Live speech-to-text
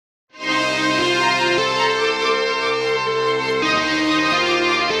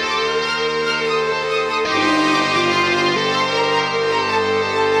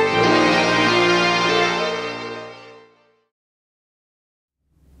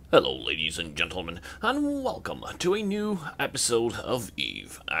Hello ladies and gentlemen, and welcome to a new episode of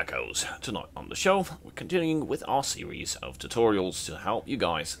Eve Echoes. Tonight on the show, we're continuing with our series of tutorials to help you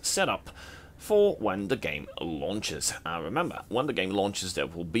guys set up for when the game launches. Remember, when the game launches there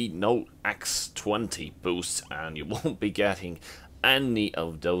will be no X20 boosts and you won't be getting any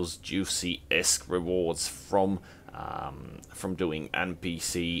of those juicy ISK rewards from doing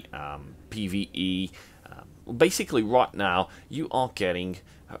NPC, PvE. Basically right now you are getting,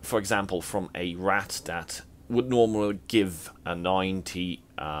 for example, from a rat that would normally give a 90k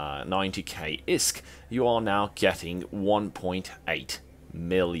ISK, you are now getting 1.8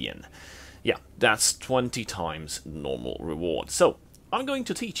 million. Yeah, that's 20 times normal reward. So I'm going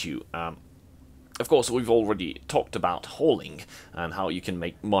to teach you. Of course, we've already talked about hauling and how you can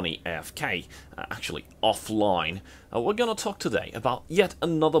make money AFK, actually offline. We're going to talk today about yet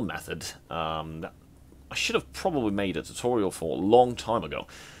another method that I should have probably made a tutorial for a long time ago.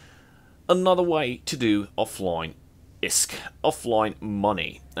 Another way to do offline ISK, offline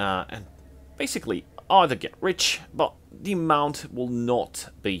money, and basically either get rich, but the amount will not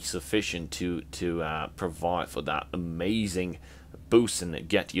be sufficient to provide for that amazing boost and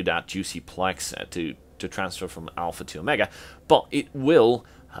get you that juicy plex to transfer from alpha to omega, but it will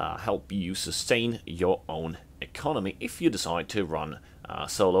help you sustain your own economy if you decide to run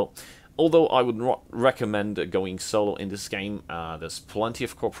solo. Although I would not recommend going solo in this game. There's plenty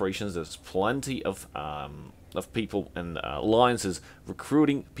of corporations, there's plenty of people and alliances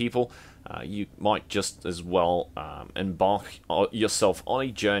recruiting people. You might just as well embark yourself on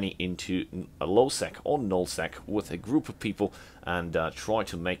a journey into a low-sec or null-sec with a group of people and try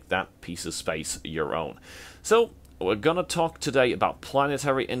to make that piece of space your own. So we're gonna talk today about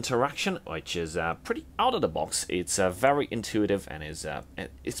planetary interaction, which is pretty out of the box. It's very intuitive and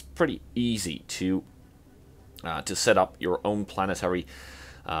it's pretty easy to set up your own planetary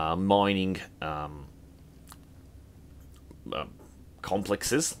mining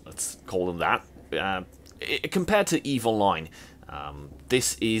complexes. Let's call them that. Compared to EVE Online,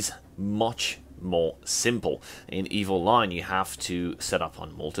 this is much more simple. In EVE Online, you have to set up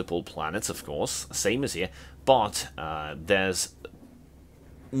on multiple planets, of course, same as here. But there's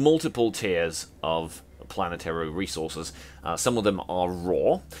multiple tiers of planetary resources. Some of them are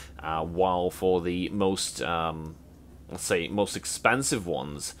raw, while for the most, let's say, most expensive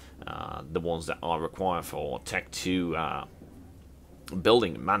ones, the ones that are required for Tech 2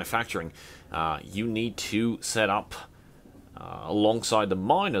 building, manufacturing, you need to set up alongside the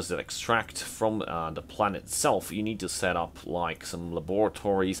miners that extract from the planet itself. You need to set up like some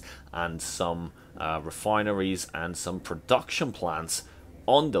laboratories and some refineries and some production plants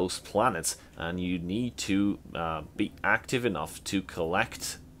on those planets, and you need to be active enough to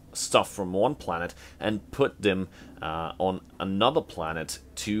collect stuff from one planet and put them on another planet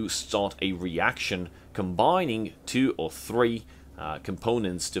to start a reaction combining 2 or 3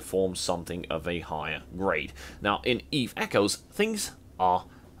 components to form something of a higher grade. Now in EVE Echoes, things are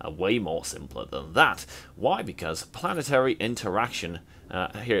way more simpler than that. Why? Because planetary interaction,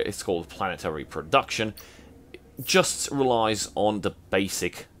 here it's called Planetary Production, just relies on the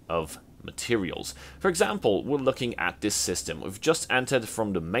basic of materials. For example, we're looking at this system. We've just entered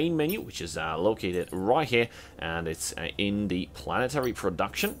from the main menu, which is located right here, and it's in the Planetary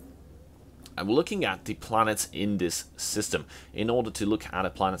Production. And we're looking at the planets in this system. In order to look at a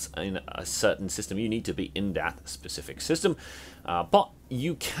planet in a certain system, you need to be in that specific system. But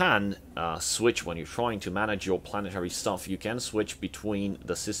you can switch when you're trying to manage your planetary stuff. You can switch between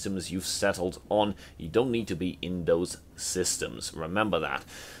the systems you've settled on. You don't need to be in those systems. Remember that.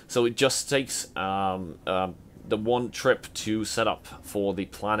 So it just takes the one trip to set up for the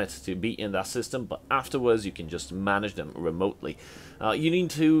planet to be in that system, but afterwards you can just manage them remotely. You need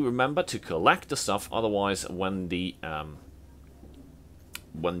to remember to collect the stuff, otherwise when the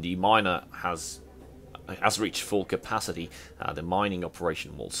miner has reached full capacity, the mining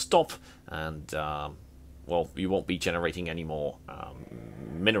operation will stop, and well, you won't be generating any more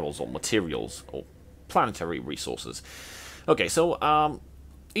minerals or materials or planetary resources. Okay, so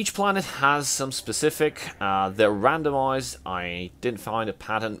each planet has some specific, they're randomized. I didn't find a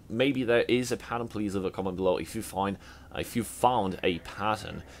pattern. Maybe there is a pattern. Please leave a comment below if you found a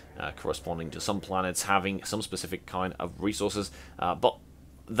pattern corresponding to some planets having some specific kind of resources. But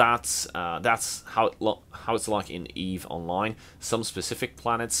that's how it's like in EVE Online. Some specific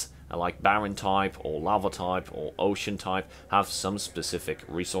planets, like barren type or lava type or ocean type, have some specific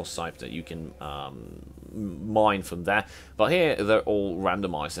resource type that you can mine from there. But here they're all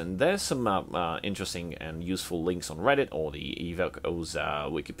randomized, and there's some interesting and useful links on Reddit or the EVE Echoes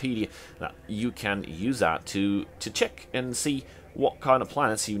Wikipedia that you can use that to check and see what kind of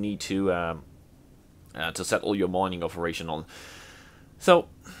planets you need to settle your mining operation on. So,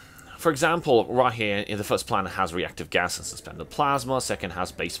 for example, right here, in the first planet has reactive gas and suspended plasma, second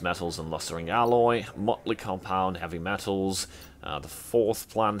has base metals and lustering alloy, motley compound, heavy metals, the fourth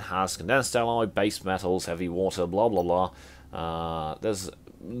planet has condensed alloy, base metals, heavy water, blah blah blah.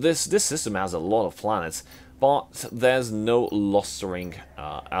 This system has a lot of planets, but there's no lustering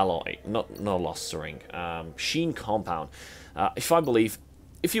alloy, no lustering sheen compound.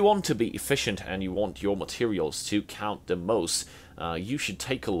 If you want to be efficient and you want your materials to count the most, you should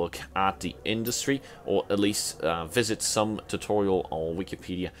take a look at the industry, or at least visit some tutorial on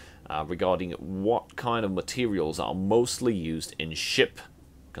Wikipedia regarding what kind of materials are mostly used in ship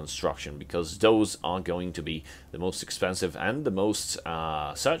construction, because those are going to be the most expensive and the most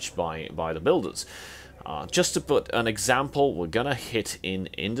searched by the builders. Just to put an example, we're gonna hit in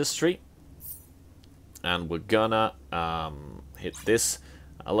industry, and we're gonna hit this.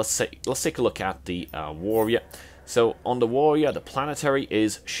 Let's take a look at the warrior. So on the warrior, the planetary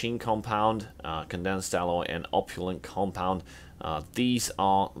is sheen compound, condensed alloy, and opulent compound. These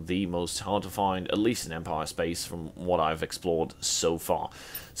are the most hard to find, at least in Empire space, from what I've explored so far.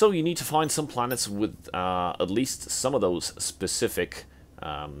 So you need to find some planets with at least some of those specific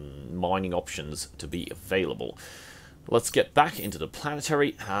mining options to be available. Let's get back into the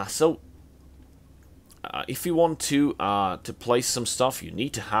planetary. If you want to place some stuff, you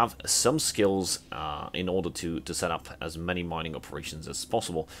need to have some skills in order to set up as many mining operations as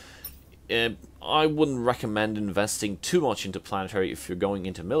possible. I wouldn't recommend investing too much into planetary if you're going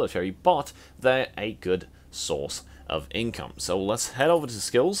into military, but they're a good source of income. So let's head over to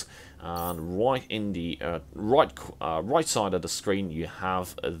skills, and right in the right side of the screen you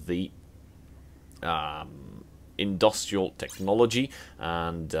have the industrial technology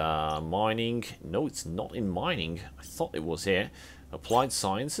and mining. No, it's not in mining. I thought it was here. Applied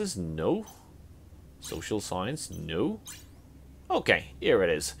sciences, no. Social science, no. Okay, here it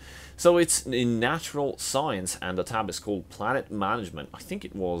is. So it's in natural science, and the tab is called Planet Management. I think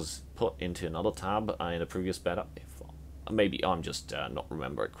it was put into another tab in a previous beta. Maybe I'm just not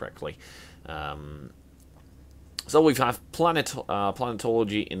remember it correctly. So we have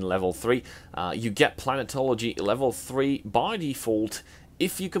planetology in level 3. You get planetology level 3 by default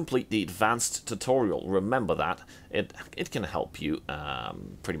if you complete the advanced tutorial. Remember that. It can help you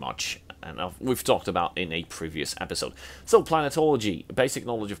pretty much, and we've talked about in a previous episode. So planetology, basic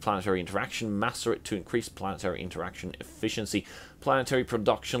knowledge of planetary interaction, master it to increase planetary interaction efficiency. Planetary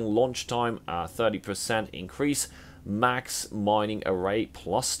production launch time, 30% increase. Max mining array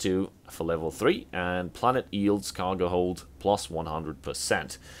 +2 for level 3, and planet yields cargo hold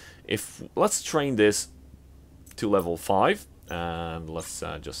 +100%. Let's train this to level 5, and let's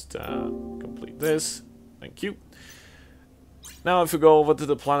just complete this. Thank you. Now if we go over to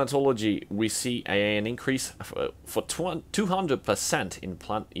the planetology, we see an increase for 200% in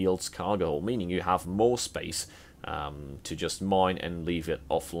planet yields cargo hold, meaning you have more space to just mine and leave it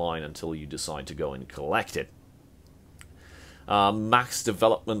offline until you decide to go and collect it. Max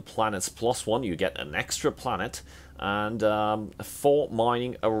development planets +1, you get an extra planet, and 4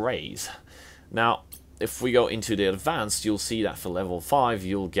 mining arrays. Now, if we go into the advanced, you'll see that for level 5,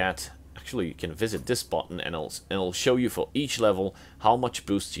 you'll get, actually you can visit this button and it'll show you for each level how much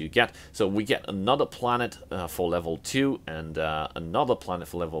boost you get. So we get another planet for level 2, and another planet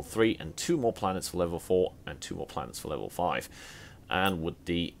for level 3, and 2 more planets for level 4, and 2 more planets for level 5. And with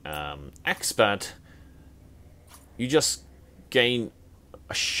the expert, you just gain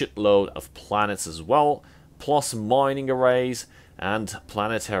a shitload of planets as well, plus mining arrays and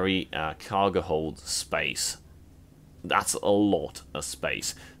planetary cargo hold space. That's a lot of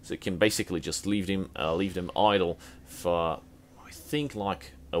space, so you can basically just leave them idle for, I think,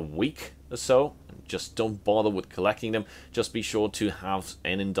 like a week or so. Just don't bother with collecting them. Just be sure to have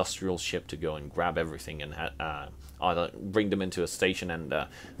an industrial ship to go and grab everything and either bring them into a station and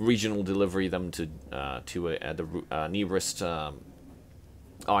regional delivery them to the nearest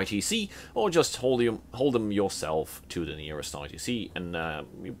ITC, or just hold them yourself to the nearest ITC, and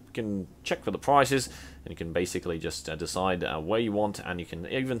you can check for the prices, and you can basically just decide where you want, and you can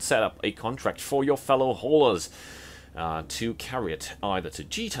even set up a contract for your fellow haulers to carry it either to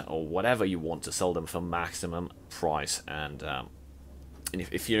Gita or whatever you want to sell them for maximum price. And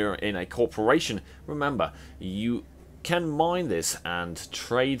if you're in a corporation, remember, you can mine this and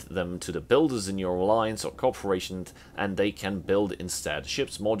trade them to the builders in your alliance or corporation, and they can build instead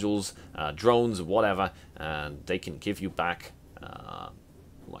ships, modules, drones, whatever, and they can give you back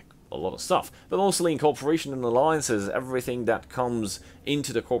like a lot of stuff. But mostly in corporation and alliances, everything that comes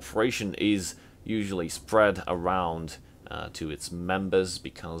into the corporation is usually spread around to its members,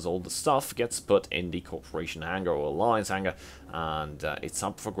 because all the stuff gets put in the corporation hangar or alliance hangar, and it's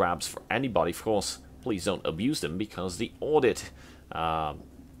up for grabs for anybody. Of course, please don't abuse them, because the audit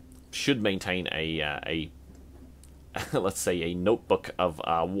should maintain a let's say a notebook of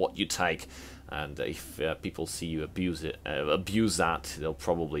what you take, and if people see you abuse that, they'll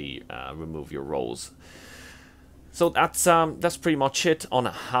probably remove your roles. So that's pretty much it on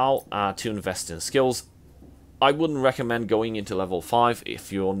how to invest in skills. I wouldn't recommend going into level 5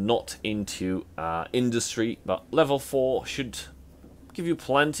 if you're not into industry, but level 4 should give you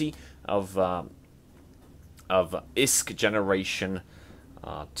plenty of ISK generation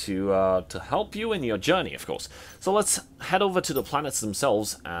to help you in your journey, of course. So let's head over to the planets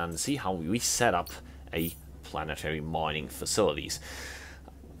themselves and see how we set up a planetary mining facilities.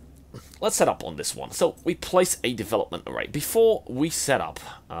 Let's set up on this one. So we place a development array. Before we set up,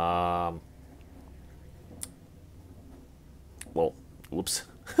 well, whoops.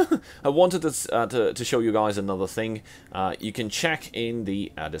 I wanted to show you guys another thing. You can check in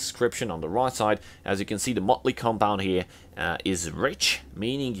the description on the right side. As you can see, the motley compound here is rich,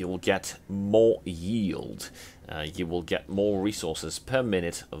 meaning you will get more yield. You will get more resources per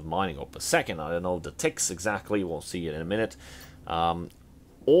minute of mining, or per second. I don't know the ticks exactly. We'll see it in a minute.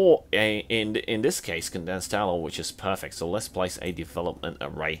 Or in this case, condensed alloy, which is perfect. So let's place a development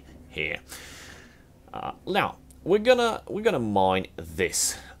array here. Now, we're gonna mine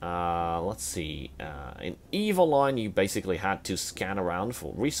this. Let's see. In Eve Online, you basically had to scan around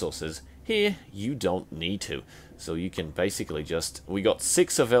for resources. Here, you don't need to. So you can basically just... We got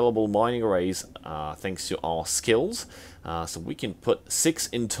 6 available mining arrays thanks to our skills. So we can put 6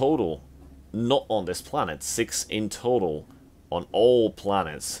 in total, not on this planet, 6 in total on all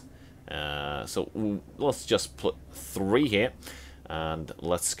planets. So let's just put 3 here, and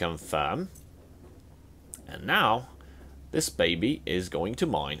let's confirm. And now, this baby is going to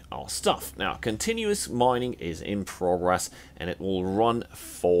mine our stuff. Now, continuous mining is in progress, and it will run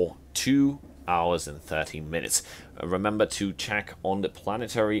for 2 hours and 30 minutes. Remember to check on the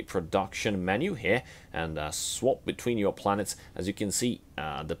Planetary Production menu here, and swap between your planets. As you can see,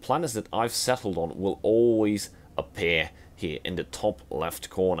 the planets that I've settled on will always appear here in the top left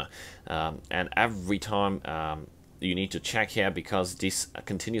corner. And every time... you need to check here, because this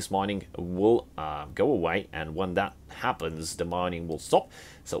continuous mining will go away, and when that happens, the mining will stop.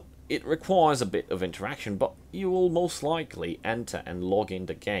 So it requires a bit of interaction, but you will most likely enter and log in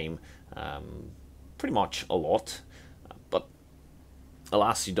the game pretty much a lot. But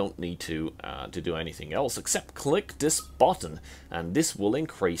alas, you don't need to do anything else except click this button, and this will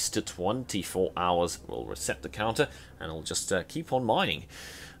increase to 24 hours. We'll reset the counter, and it'll just keep on mining.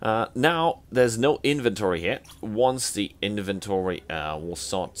 Now, there's no inventory here. Once the inventory will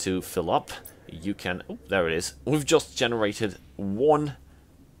start to fill up, you can... Oh, there it is. We've just generated one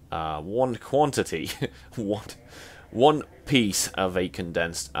quantity, one piece of a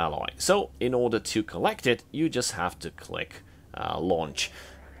condensed alloy. So, in order to collect it, you just have to click launch.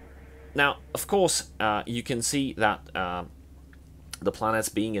 Now, of course, you can see that the planets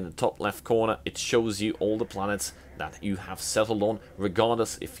being in the top left corner, it shows you all the planets that you have settled on,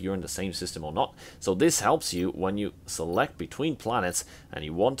 regardless if you're in the same system or not. So this helps you when you select between planets and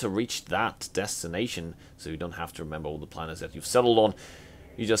you want to reach that destination, so you don't have to remember all the planets that you've settled on.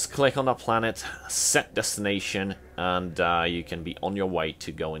 You just click on that planet, set destination, and you can be on your way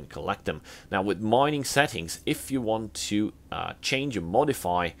to go and collect them. Now, with mining settings, if you want to change or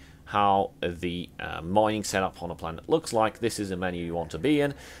modify how the mining setup on a planet looks like, this is the menu you want to be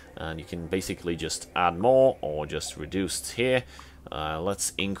in, and you can basically just add more or just reduce here.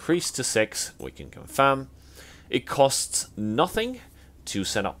 Let's increase to 6. We can confirm. It costs nothing to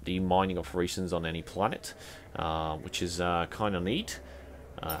set up the mining operations on any planet, which is kind of neat.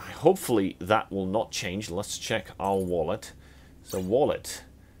 Hopefully that will not change. Let's check our wallet. So wallet,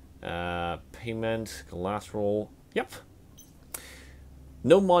 payment, collateral, yep.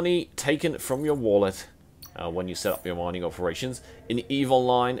 No money taken from your wallet when you set up your mining operations. In EVE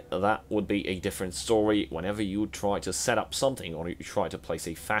Online, that would be a different story. Whenever you try to set up something, or you try to place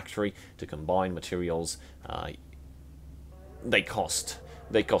a factory to combine materials, they cost.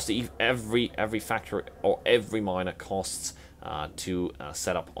 They cost. Every factory or every miner costs to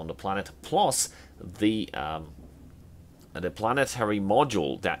set up on the planet. Plus the planetary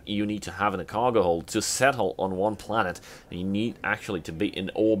module that you need to have in a cargo hold to settle on one planet. You need actually to be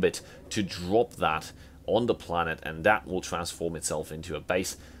in orbit to drop that on the planet, and that will transform itself into a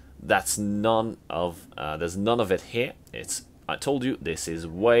base. That's none of there's none of it here. I told you, this is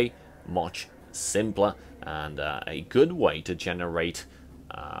way much simpler and a good way to generate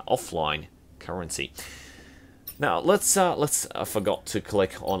offline currency. Now I forgot to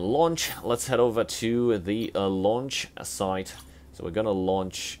click on launch. Let's head over to the launch site. So we're gonna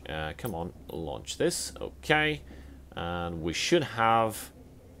launch. Come on, launch this. Okay, and we should have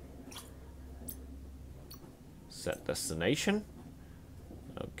set destination.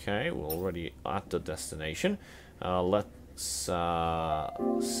 Okay, we're already at the destination. Let's set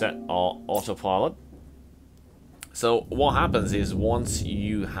our autopilot. So what happens is once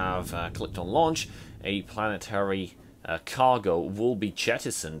you have clicked on launch, a planetary cargo will be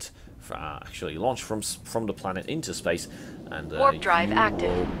jettisoned, actually launched from the planet into space, and warp drive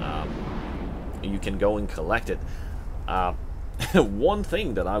active. You can go and collect it. One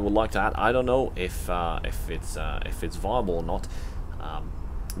thing that I would like to add, I don't know if it's viable or not,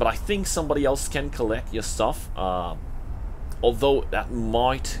 but I think somebody else can collect your stuff. Although that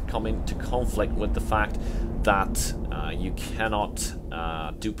might come into conflict with the fact that you cannot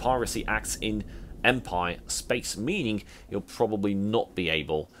do piracy acts in Empire space, meaning you'll probably not be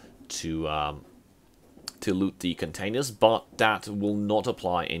able to loot the containers, but that will not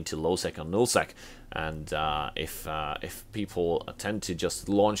apply into low-sec or null-sec. And if people tend to just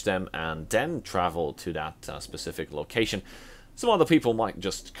launch them and then travel to that specific location, some other people might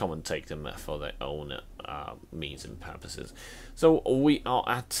just come and take them for their own means and purposes. So we are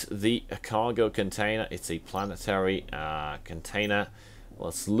at the cargo container. It's a planetary container.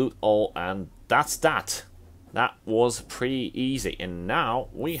 Let's loot all, and that's that. That was pretty easy. And now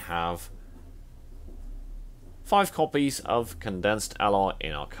we have 5 copies of condensed alloy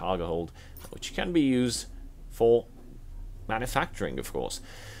in our cargo hold, which can be used for manufacturing, of course.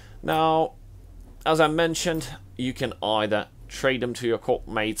 Now, as I mentioned, you can either trade them to your corp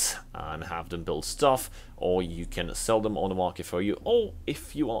mates and have them build stuff, or you can sell them on the market for you, or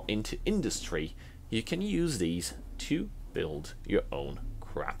if you are into industry, you can use these to build your own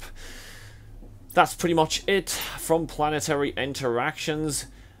crap. That's pretty much it from Planetary Interactions.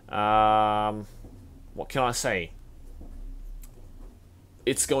 What can I say?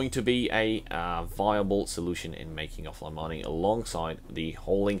 It's going to be a viable solution in making offline mining alongside the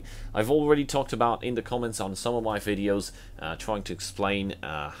hauling. I've already talked about in the comments on some of my videos, trying to explain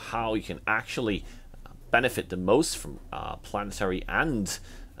how you can actually benefit the most from planetary and,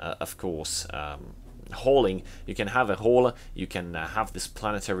 of course, hauling. You can have a hauler, you can have this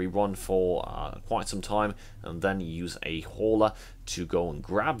planetary run for quite some time, and then use a hauler to go and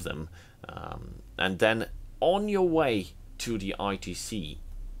grab them, and then on your way to the ITC,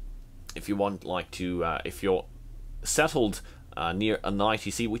 if you want, like, to if you're settled near an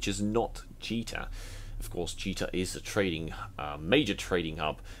ITC, which is not GiCa. Of course, GiCa is a trading major trading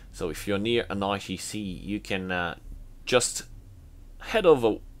hub, so if you're near an ITC, you can just head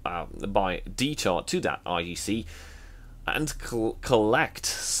over by detour to that ITC and collect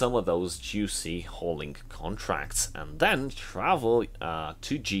some of those juicy hauling contracts, and then travel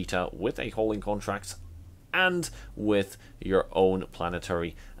to GiCa with a hauling contract and with your own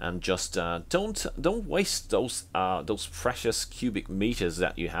planetary, and just don't waste those precious cubic meters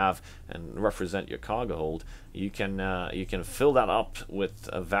that you have and represent your cargo hold. You can fill that up with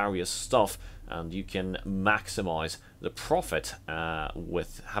various stuff, and you can maximize the profit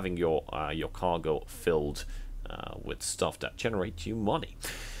with having your cargo filled with stuff that generates you money.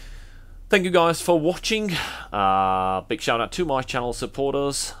 Thank you guys for watching. Big shout out to my channel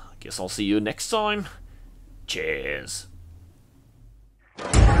supporters. Guess I'll see you next time. Cheers.